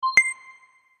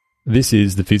This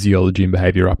is the Physiology and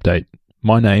Behaviour Update.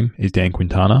 My name is Dan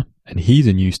Quintana, and here's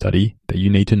a new study that you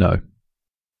need to know.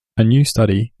 A new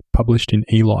study published in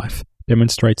eLife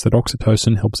demonstrates that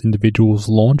oxytocin helps individuals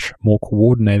launch more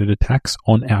coordinated attacks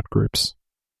on outgroups.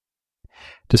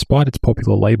 Despite its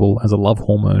popular label as a love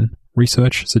hormone,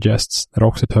 research suggests that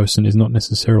oxytocin is not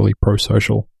necessarily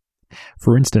pro-social.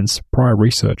 For instance, prior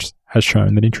research has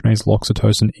shown that intranasal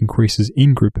oxytocin increases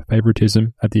in-group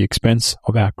favoritism at the expense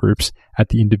of outgroups at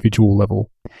the individual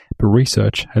level, but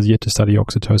research has yet to study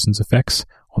oxytocin's effects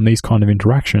on these kind of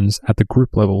interactions at the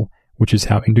group level, which is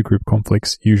how intergroup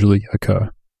conflicts usually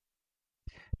occur.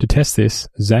 To test this,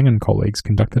 Zhang and colleagues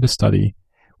conducted a study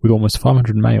with almost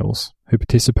 500 males who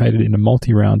participated in a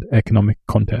multi-round economic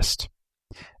contest.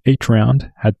 Each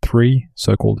round had 3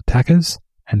 so-called attackers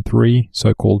and 3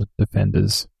 so-called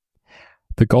defenders.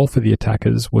 The goal for the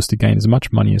attackers was to gain as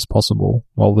much money as possible,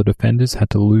 while the defenders had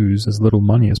to lose as little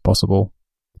money as possible.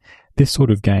 This sort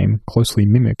of game closely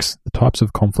mimics the types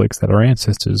of conflicts that our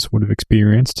ancestors would have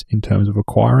experienced in terms of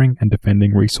acquiring and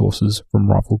defending resources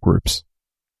from rival groups.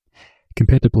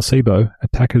 Compared to placebo,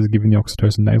 attackers given the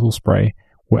oxytocin nasal spray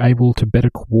were able to better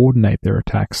coordinate their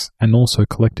attacks and also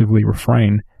collectively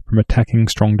refrain from attacking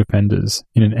strong defenders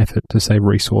in an effort to save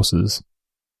resources.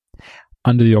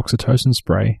 Under the oxytocin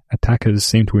spray, attackers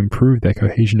seem to improve their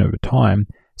cohesion over time,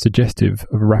 suggestive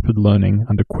of rapid learning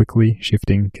under quickly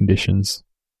shifting conditions.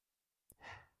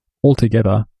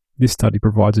 Altogether, this study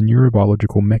provides a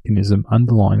neurobiological mechanism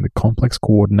underlying the complex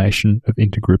coordination of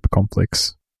intergroup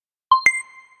conflicts.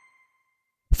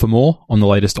 For more on the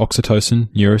latest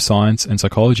oxytocin, neuroscience, and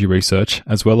psychology research,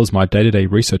 as well as my day-to-day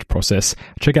research process,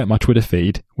 check out my Twitter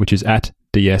feed, which is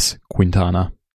 @DSQuintana.